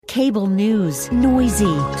Cable news,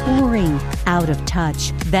 noisy, boring, out of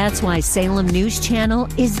touch. That's why Salem News Channel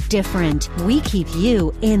is different. We keep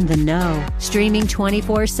you in the know. Streaming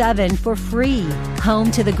 24/7 for free.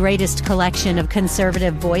 Home to the greatest collection of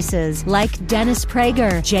conservative voices like Dennis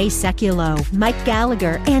Prager, Jay Sekulow, Mike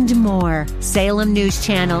Gallagher, and more. Salem News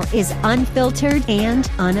Channel is unfiltered and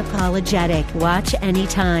unapologetic. Watch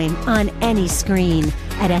anytime, on any screen,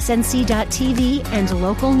 at snc.tv and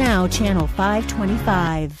Local Now Channel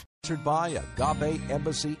 525. Sponsored by Agape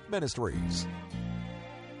Embassy Ministries.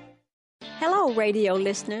 Hello, radio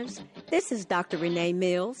listeners. This is Dr. Renee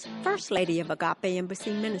Mills, First Lady of Agape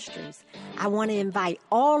Embassy Ministries. I want to invite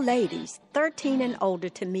all ladies 13 and older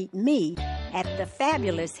to meet me at the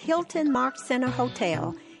fabulous Hilton Mark Center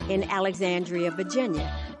Hotel in Alexandria,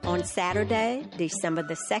 Virginia, on Saturday, December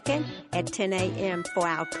the 2nd at 10 a.m. for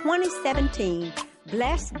our 2017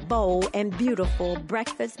 Blessed, Bold, and Beautiful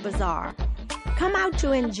Breakfast Bazaar. Come out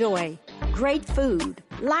to enjoy great food,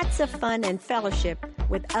 lots of fun, and fellowship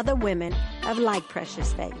with other women of like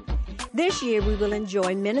precious faith. This year we will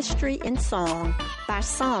enjoy ministry in song by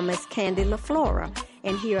psalmist Candy LaFlora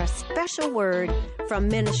and hear a special word from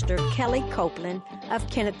Minister Kelly Copeland of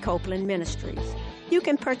Kenneth Copeland Ministries. You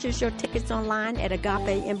can purchase your tickets online at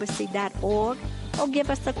agapeembassy.org or give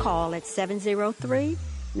us a call at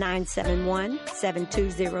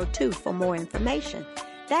 703-971-7202 for more information.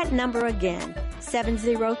 That number again,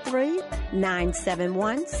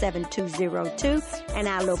 703-971-7202, and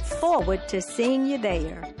I look forward to seeing you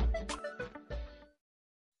there.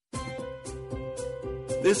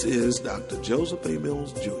 This is Dr. Joseph A.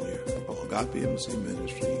 Mills, Jr. of Agape Embassy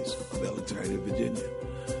Ministries of Alexandria, Virginia.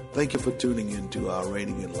 Thank you for tuning in to our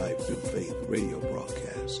Reigning in Life Through Faith radio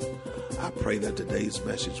broadcast. I pray that today's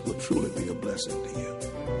message will truly be a blessing to you.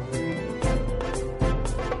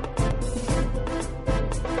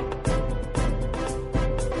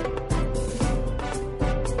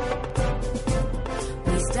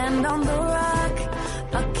 Stand on the rock,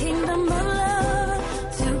 a kingdom of love.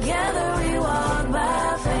 Together we walk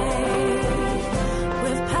by faith.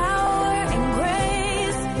 With power and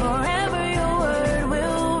grace, forever your word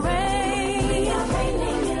will reign. We are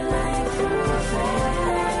reigning in life through faith.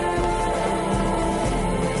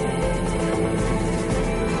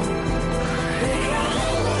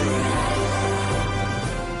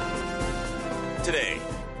 Today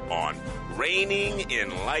on Reigning in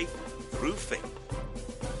Life Through Faith,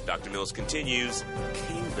 Dr. Mills continues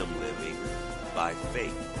Kingdom Living by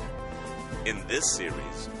Faith. In this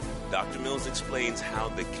series, Dr. Mills explains how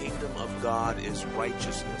the kingdom of God is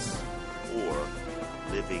righteousness, or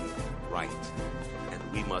living right. And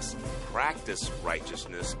we must practice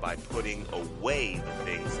righteousness by putting away the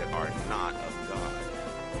things that are not of God,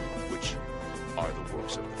 which are the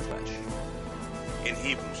works of the flesh. In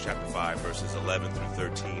Hebrews chapter 5, verses 11 through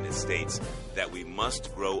 13, it states that we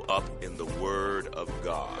must grow up in the Word of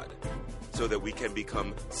God so that we can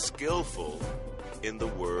become skillful in the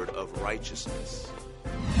word of righteousness.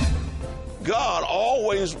 God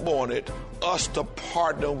always wanted us to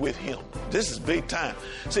partner with Him. This is big time.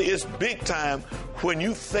 See, it's big time when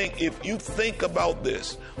you think, if you think about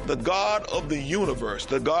this, the God of the universe,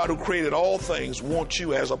 the God who created all things, wants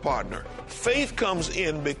you as a partner. Faith comes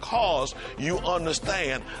in because you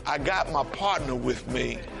understand, I got my partner with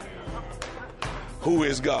me, who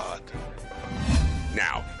is God.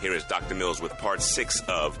 Now, here is Dr. Mills with part 6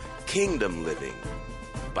 of Kingdom Living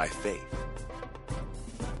by Faith.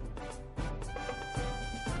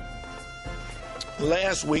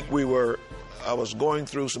 Last week I was going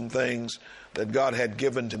through some things that God had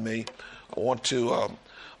given to me. I want to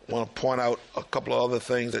point out a couple of other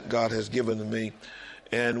things that God has given to me,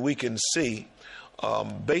 and we can see,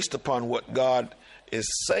 based upon what God is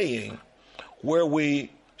saying, where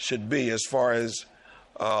we should be as far as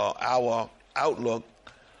our outlook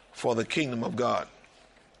for the kingdom of God.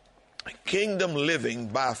 Kingdom Living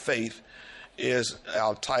by Faith is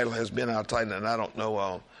our title, has been our title, and I don't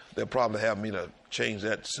know, they'll probably have me to change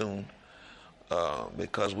that soon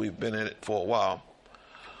because we've been in it for a while.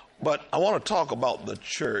 But I want to talk about the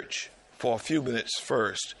church for a few minutes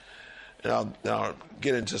first, and I'll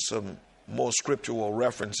get into some more scriptural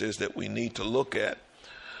references that we need to look at,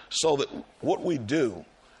 so that what we do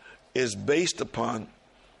is based upon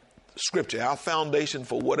Scripture. Our foundation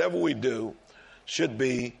for whatever we do should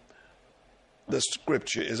be the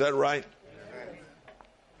Scripture. Is that right?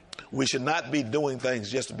 We should not be doing things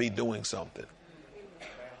just to be doing something.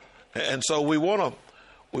 And so we want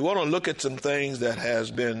to look at some things that has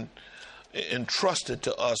been entrusted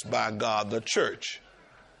to us by God. The church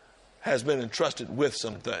has been entrusted with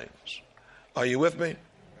some things. Are you with me?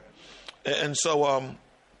 And so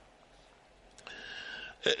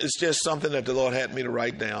It's just something that the Lord had me to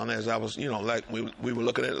write down as I was, like we were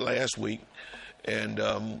looking at it last week. And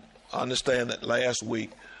I understand that last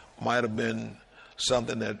week might have been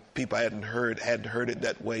something that people hadn't heard it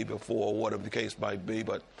that way before, whatever the case might be.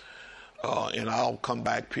 But and I'll come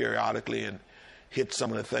back periodically and hit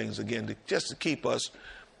some of the things again just to keep us.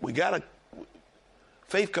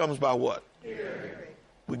 Faith comes by what? Hearing.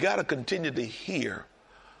 We got to continue to hear,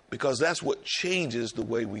 because that's what changes the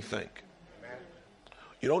way we think. Amen.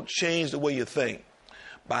 You don't change the way you think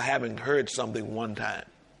by having heard something one time.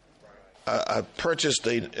 I purchased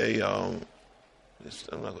I'm not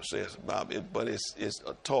going to say it's about it, but it's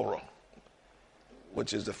a Torah,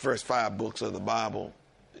 which is the first 5 books of the Bible.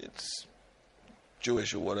 It's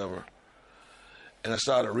Jewish or whatever. And I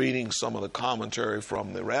started reading some of the commentary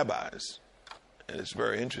from the rabbis, and it's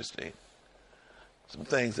very interesting. Some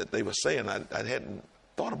things that they were saying I hadn't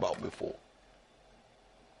thought about before.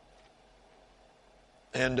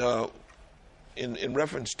 And in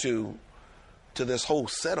reference to this whole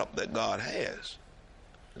setup that God has,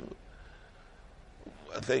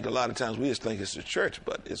 I think a lot of times we just think it's the church,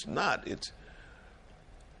 but it's not. It's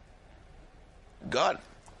God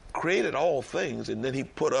created all things, and then he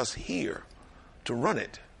put us here to run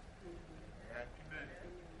it.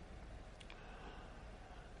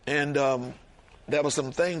 And there were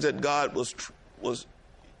some things that God was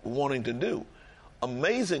wanting to do.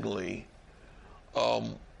 Amazingly,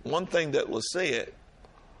 one thing that was said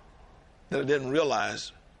that I didn't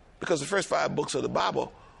realize, because the first 5 books of the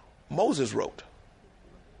Bible, Moses wrote.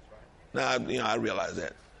 Now, I realize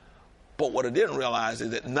that. But what I didn't realize is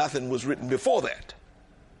that nothing was written before that.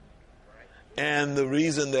 And the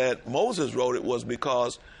reason that Moses wrote it was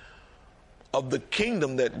because of the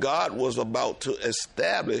kingdom that God was about to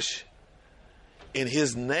establish in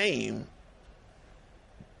his name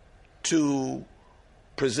to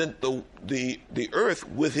present the earth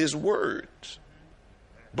with his words.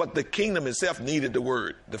 But the kingdom itself needed the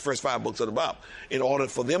word, the first 5 books of the Bible, in order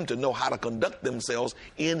for them to know how to conduct themselves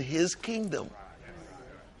in his kingdom.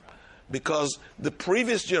 Because the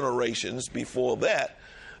previous generations before that,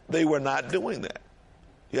 they were not doing that.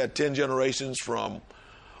 You had 10 generations from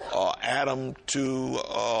Adam to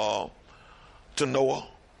Noah.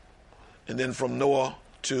 And then from Noah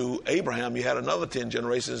to Abraham, you had another 10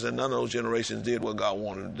 generations, and none of those generations did what God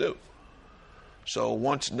wanted them to do. So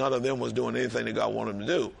once none of them was doing anything that God wanted them to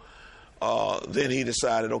do, then he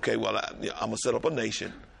decided, okay, well, I'm going to set up a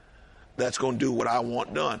nation that's going to do what I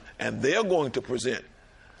want done. And they're going to present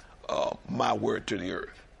my word to the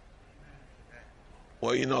earth.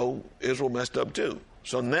 Well, Israel messed up too.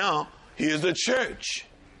 So now here's the church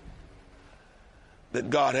that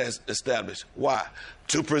God has established. Why?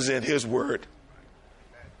 To present his word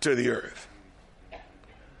to the earth.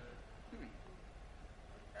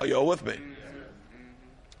 Are y'all with me?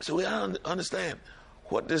 So we understand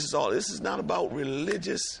what this is all. This is not about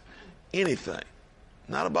religious anything.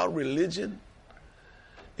 Not about religion.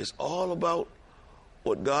 It's all about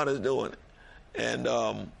what God is doing. And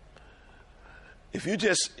if you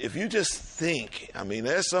just think,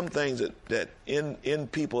 there's some things that in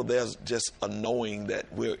people, there's just a knowing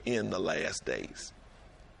that we're in the last days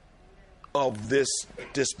of this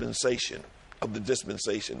dispensation,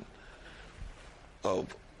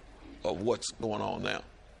 of what's going on now.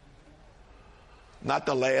 Not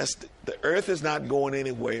the last. The earth is not going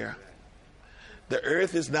anywhere. The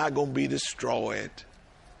earth is not going to be destroyed.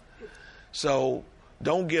 So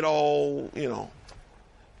don't get all,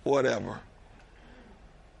 whatever.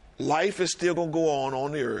 Life is still going to go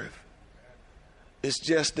on the earth. It's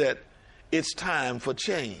just that it's time for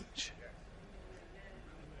change.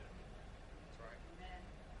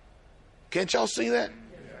 Can't y'all see that?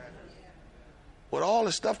 With all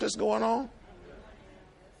the stuff that's going on?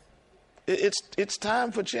 It's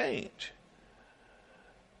time for change.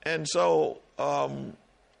 And so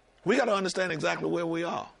we got to understand exactly where we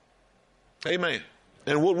are. Amen.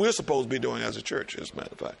 And what we're supposed to be doing as a church, as a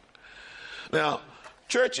matter of fact. Now,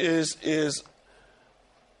 church is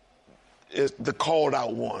the called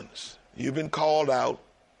out ones. You've been called out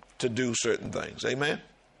to do certain things. Amen.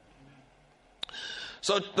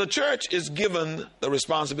 So the church is given the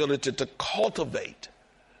responsibility to cultivate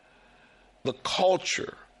the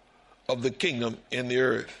culture of the kingdom in the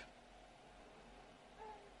earth.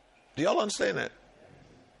 Do y'all understand that?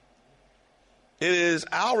 It is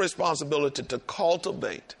our responsibility to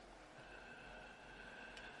cultivate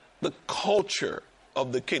the culture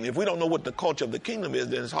of the kingdom. If we don't know what the culture of the kingdom is,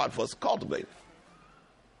 then it's hard for us to cultivate it.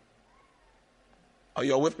 Are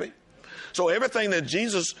y'all with me? So everything that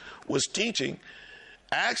Jesus was teaching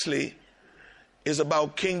actually is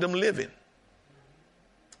about kingdom living.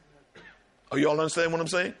 Oh, you all understand what I'm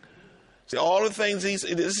saying? See, all the things this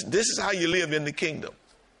is how you live in the kingdom.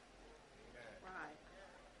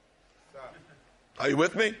 Are you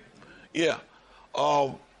with me? Yeah.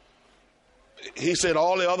 He said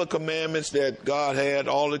all the other commandments that God had,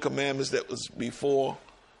 all the commandments that was before,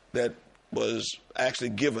 that was actually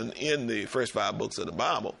given in the first 5 books of the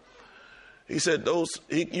Bible. He said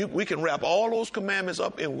we can wrap all those commandments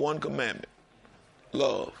up in one commandment.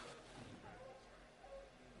 Love.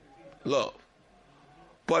 Love.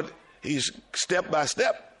 But he's step by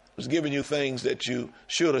step was giving you things that you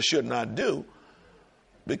should or should not do,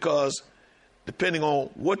 because depending on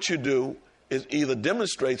what you do, it either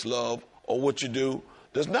demonstrates love or what you do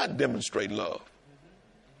does not demonstrate love.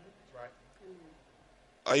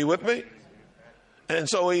 Are you with me? And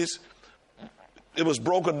so it was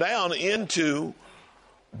broken down into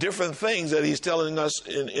different things that he's telling us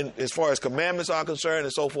in as far as commandments are concerned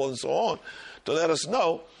and so forth and so on, to let us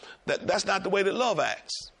know that that's not the way that love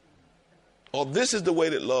acts. Or this is the way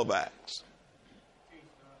that love acts.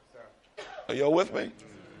 Are y'all with me?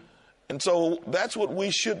 And so that's what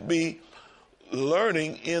we should be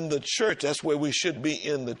learning in the church. That's where we should be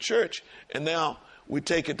in the church. And now we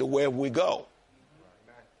take it to where we go.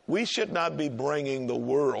 We should not be bringing the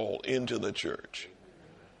world into the church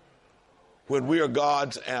when we are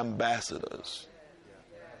God's ambassadors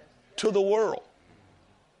to the world.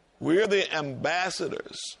 We're the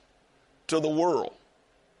ambassadors to the world.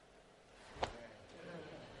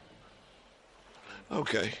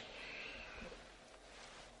 Okay.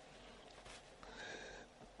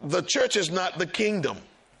 The church is not the kingdom.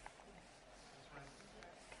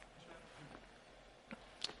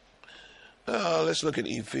 Let's look at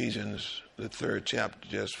Ephesians, the 3rd chapter,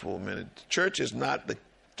 just for a minute. The church is not the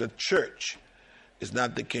church is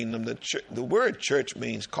not the kingdom. The word church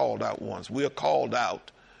means called out ones. We are called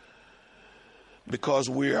out because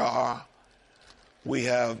we have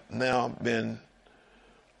now been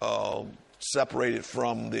separated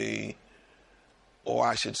from or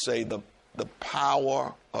I should say the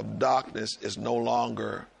power of darkness is no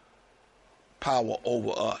longer power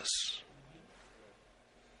over us.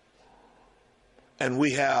 And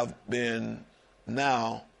we have been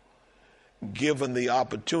now given the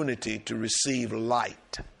opportunity to receive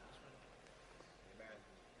light.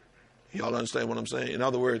 Y'all understand what I'm saying? In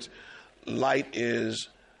other words, light is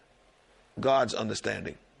God's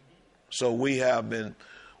understanding. So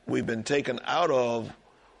we've been taken out of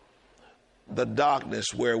the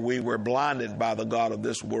darkness where we were blinded by the god of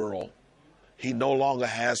this world. He no longer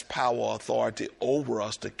has power, authority over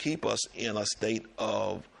us to keep us in a state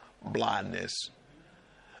of blindness.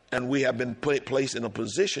 And we have been placed in a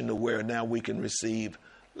position to where now we can receive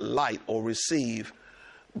light or receive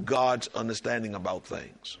God's understanding about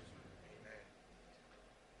things.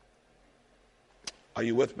 Are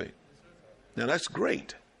you with me? Now that's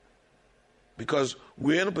great, because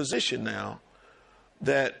we're in a position now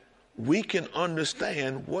that we can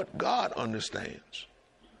understand what God understands.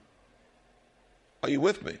 Are you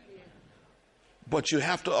with me? But you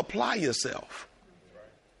have to apply yourself.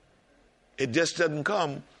 It just doesn't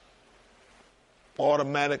come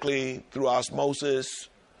automatically through osmosis.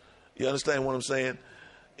 You understand what I'm saying?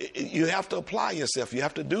 You have to apply yourself. You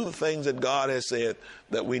have to do the things that God has said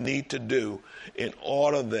that we need to do in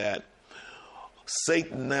order that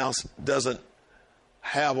Satan now doesn't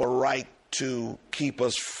have a right to keep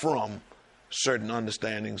us from certain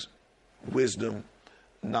understandings, wisdom,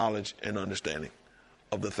 knowledge, and understanding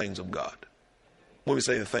of the things of God. When we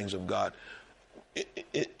say the things of God,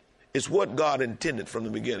 it's what God intended from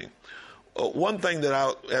the beginning. One thing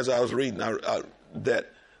that as I was reading, that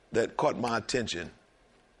caught my attention,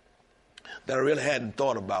 that I really hadn't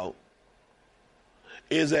thought about,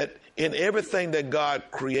 is that in everything that God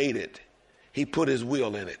created, He put His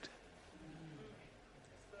will in it.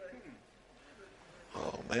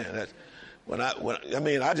 Oh man,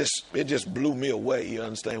 it just blew me away. You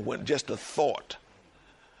understand? When just the thought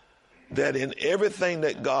that in everything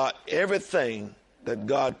that God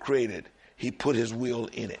created, He put His will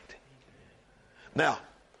in it. Now,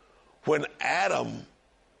 when Adam,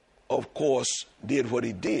 of course, did what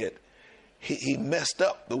he did, he messed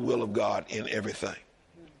up the will of God in everything.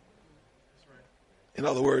 In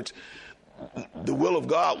other words, the will of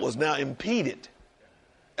God was now impeded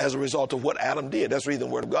as a result of what Adam did. That's the reason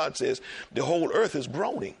the Word of God says the whole earth is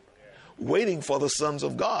groaning, waiting for the sons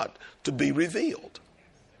of God to be revealed.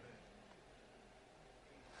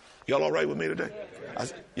 Y'all all right with me today?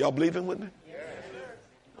 Y'all believing with me?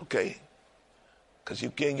 Okay. Because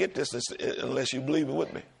you can't get this unless you believe it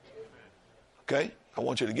with me. Okay? I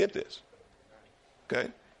want you to get this. Okay?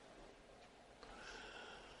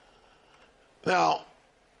 Now,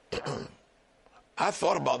 I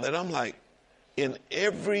thought about that. I'm like, in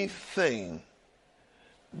everything,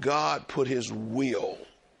 God put his will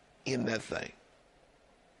in that thing.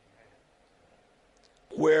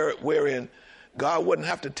 Wherein God wouldn't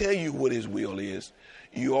have to tell you what his will is.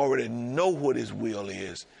 You already know what his will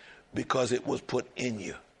is because it was put in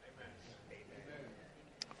you.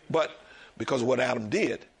 But because of what Adam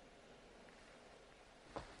did,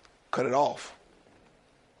 cut it off.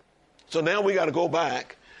 So now we got to go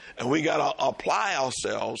back and we got to apply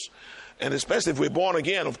ourselves. And especially if we're born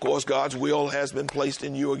again, of course, God's will has been placed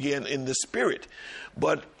in you again in the spirit.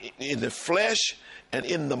 But in the flesh and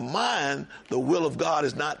in the mind, the will of God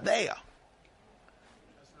is not there.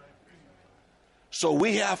 So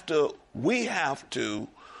we have to,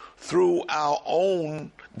 through our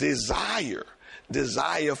own desire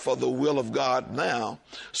for the will of God now,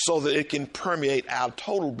 so that it can permeate our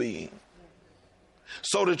total being.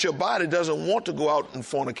 So that your body doesn't want to go out and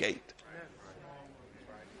fornicate.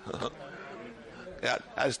 Yeah,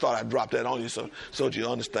 I just thought I'd drop that on you so that you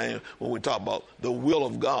understand when we talk about the will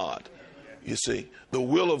of God. You see, the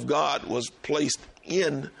will of God was placed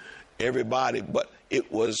in everybody, but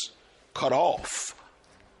it was cut off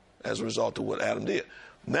as a result of what Adam did.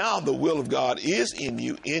 Now the will of God is in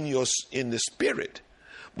you, in the spirit,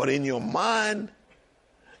 but in your mind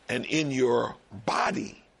and in your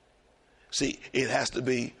body, see, it has to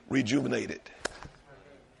be rejuvenated.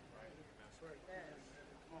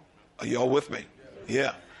 Are y'all with me?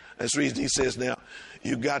 Yeah. That's the reason he says now,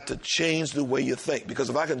 you got to change the way you think. Because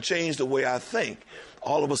if I can change the way I think,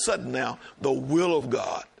 all of a sudden now, the will of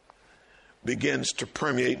God begins to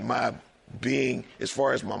permeate my being as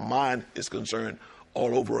far as my mind is concerned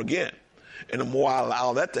all over again. And the more I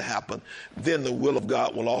allow that to happen, then the will of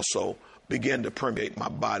God will also begin to permeate my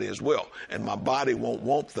body as well. And my body won't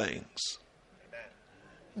want things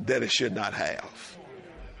that it should not have.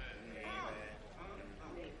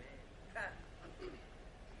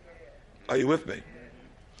 Are you with me?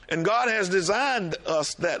 And God has designed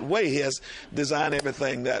us that way. He has designed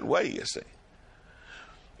everything that way, you see.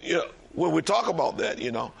 You know, when we talk about that,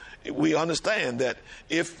 you know, we understand that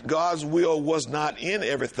if God's will was not in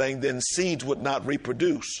everything, then seeds would not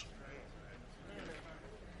reproduce.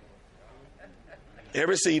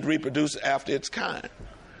 Every seed reproduces after its kind.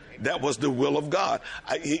 That was the will of God.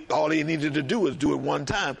 All he needed to do was do it one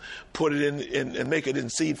time, put it in and make it in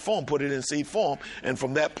seed form, put it in seed form, and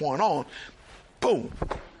from that point on, boom.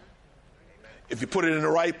 If you put it in the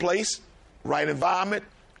right place, right environment,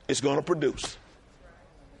 it's going to produce.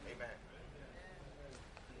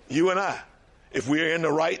 You and I, if we're in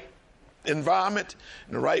the right environment,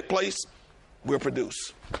 in the right place, we'll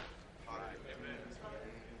produce.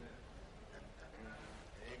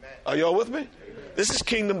 Are y'all with me? This is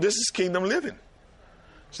kingdom living.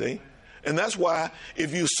 See? And that's why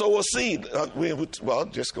if you sow a seed,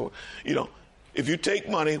 just go, you know, if you take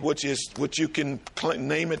money, which you can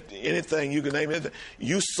name it anything, you can name it anything,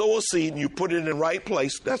 you sow a seed and you put it in the right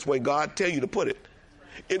place, that's where God tell you to put it,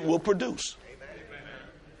 it will produce.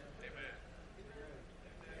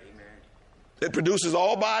 It produces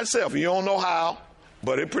all by itself. You don't know how,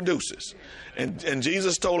 but it produces. And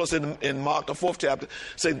Jesus told us in Mark, the 4th chapter,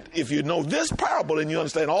 said, if you know this parable, then you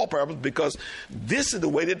understand all parables, because this is the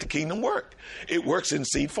way that the kingdom works. It works in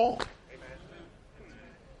seed form.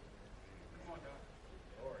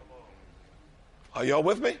 Are y'all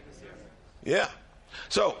with me? Yeah.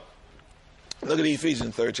 So, look at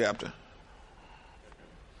Ephesians 3rd chapter.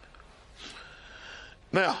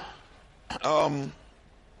 Now,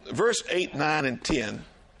 verse 8, 9, and 10,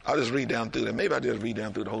 I'll just read down through that. Maybe I'll just read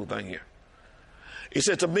down through the whole thing here. He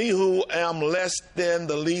said, to me who am less than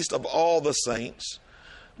the least of all the saints,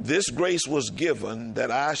 this grace was given that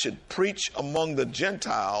I should preach among the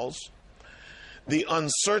Gentiles the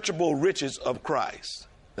unsearchable riches of Christ.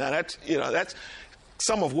 Now that's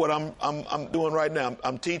some of what I'm doing right now.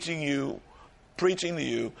 I'm teaching you, preaching to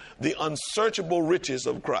you the unsearchable riches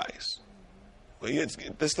of Christ.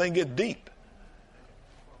 This thing gets deep.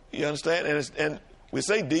 You understand? And we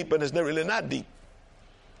say deep, but it's really not deep.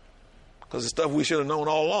 Because it's stuff we should have known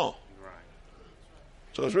all along.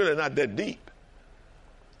 So it's really not that deep.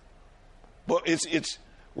 But it's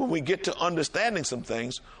when we get to understanding some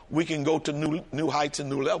things, we can go to new heights and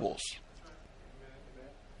new levels.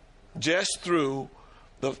 Just through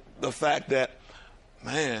the fact that,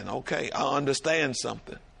 man, okay, I understand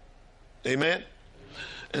something. Amen?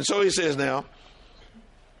 And so he says now,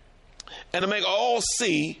 and to make all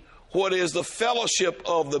see what is the fellowship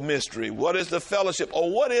of the mystery. What is the fellowship? Or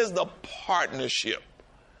what is the partnership?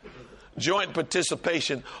 Joint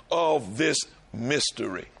participation of this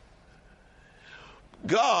mystery.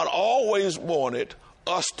 God always wanted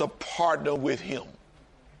us to partner with him.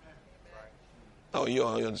 Oh, you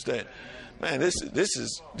understand? Man, this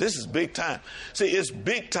is big time. See, it's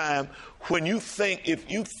big time when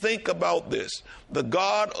if you think about this, the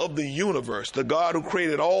God of the universe, the God who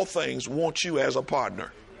created all things, wants you as a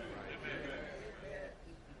partner.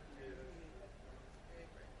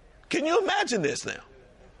 Can you imagine this now?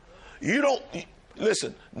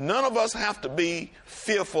 Listen, none of us have to be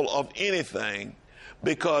fearful of anything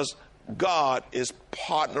because God is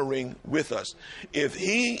partnering with us. If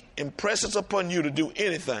he impresses upon you to do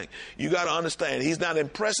anything, you got to understand he's not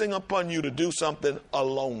impressing upon you to do something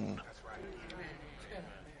alone.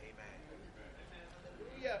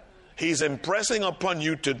 He's impressing upon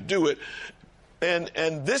you to do it.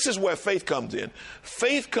 And this is where faith comes in.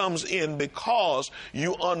 Faith comes in because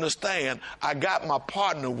you understand I got my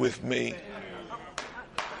partner with me,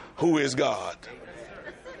 who is God.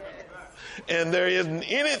 And there isn't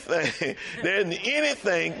anything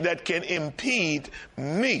that can impede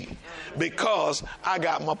me because I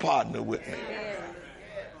got my partner with me.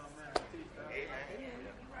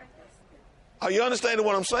 Are you understanding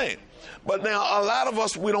what I'm saying? But now a lot of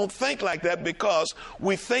us, we don't think like that because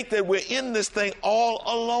we think that we're in this thing all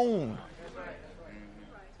alone.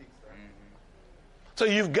 So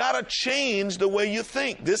you've got to change the way you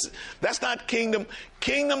think. That's not kingdom.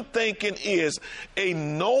 Kingdom thinking is a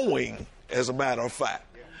knowing, as a matter of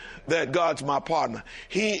fact, that God's my partner.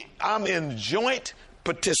 I'm in joint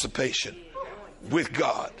participation with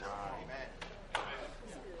God.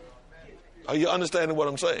 Are you understanding what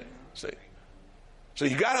I'm saying? See? So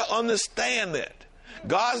you got to understand that.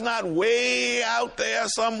 God's not way out there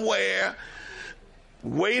somewhere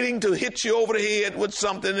waiting to hit you over the head with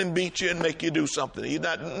something and beat you and make you do something. He's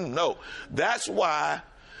not, no. That's why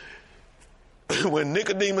when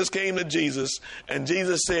Nicodemus came to Jesus and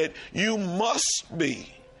Jesus said, you must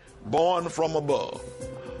be born from above,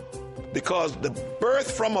 because the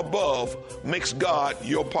birth from above makes God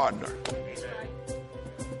your partner.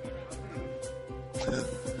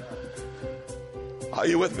 Are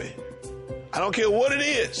you with me? I don't care what it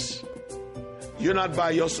is. You're not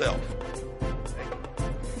by yourself.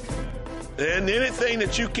 And anything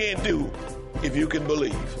that you can't do, if you can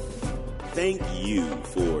believe. Thank you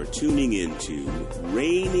for tuning into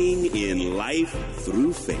Reigning in Life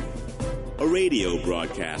Through Faith, a radio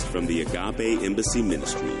broadcast from the Agape Embassy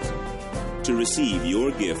Ministries. To receive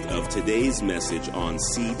your gift of today's message on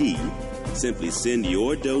CD, simply send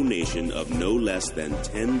your donation of no less than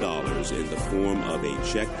 $10 in the form of a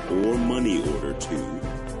check or money order to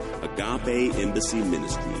Agape Embassy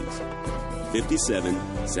Ministries,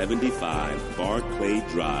 5775 Barclay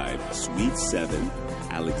Drive, Suite 7,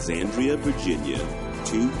 Alexandria, Virginia,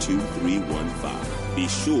 22315. Be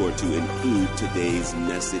sure to include today's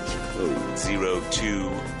message code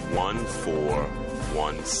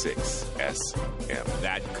 021416SM.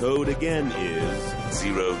 That code again is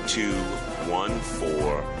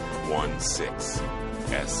 021416SM.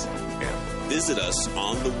 Visit us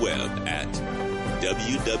on the web at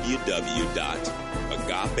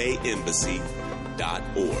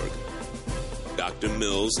www.agapeembassy.org. Dr.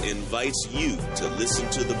 Mills invites you to listen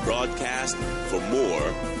to the broadcast for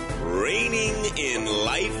more Reigning in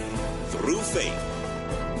Life Through Faith.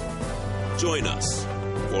 Join us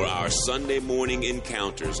for our Sunday morning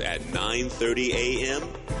encounters at 9:30 a.m.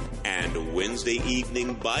 and Wednesday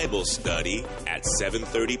evening Bible study at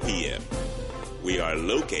 7:30 p.m. We are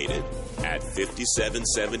located at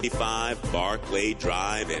 5775 Barclay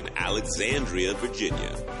Drive in Alexandria,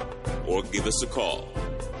 Virginia. Or give us a call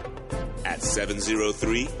at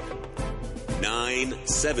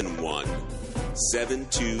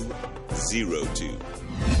 703-971-7202.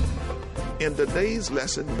 In today's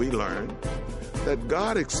lesson, we learned that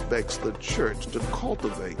God expects the church to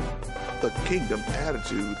cultivate the kingdom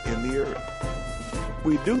attitude in the earth.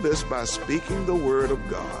 We do this by speaking the word of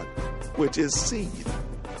God, which is seed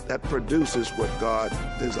that produces what God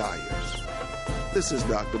desires. This is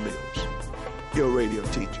Dr. Mills, your radio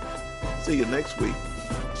teacher. See you next week,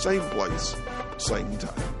 same place, same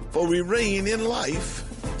time. For we reign in life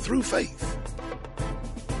through faith.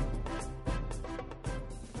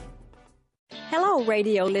 Hello,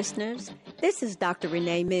 radio listeners. This is Dr.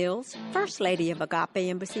 Renee Mills, First Lady of Agape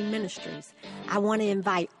Embassy Ministries. I want to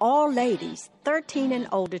invite all ladies 13 and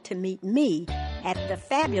older to meet me at the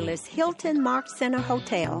fabulous Hilton Mark Center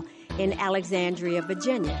Hotel in Alexandria,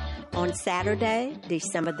 Virginia on Saturday,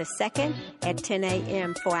 December the 2nd at 10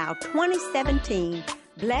 a.m. for our 2017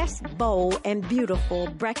 Blessed, Bold, and Beautiful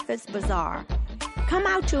Breakfast Bazaar. Come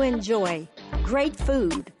out to enjoy great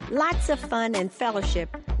food, lots of fun, and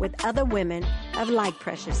fellowship with other women of like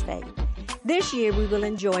precious faith. This year we will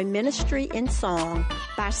enjoy Ministry in Song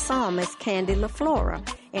by psalmist Candy LaFlora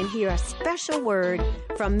and hear a special word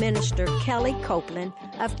from Minister Kelly Copeland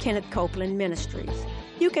of Kenneth Copeland Ministries.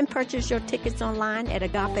 You can purchase your tickets online at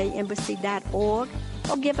agapeembassy.org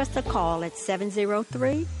or give us a call at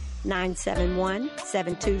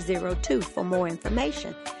 703-971-7202 for more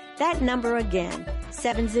information. That number again,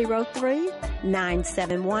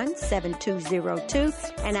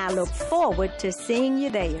 703-971-7202, and I look forward to seeing you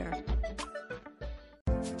there.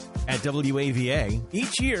 At WAVA,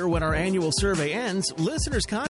 each year when our annual survey ends, listeners contact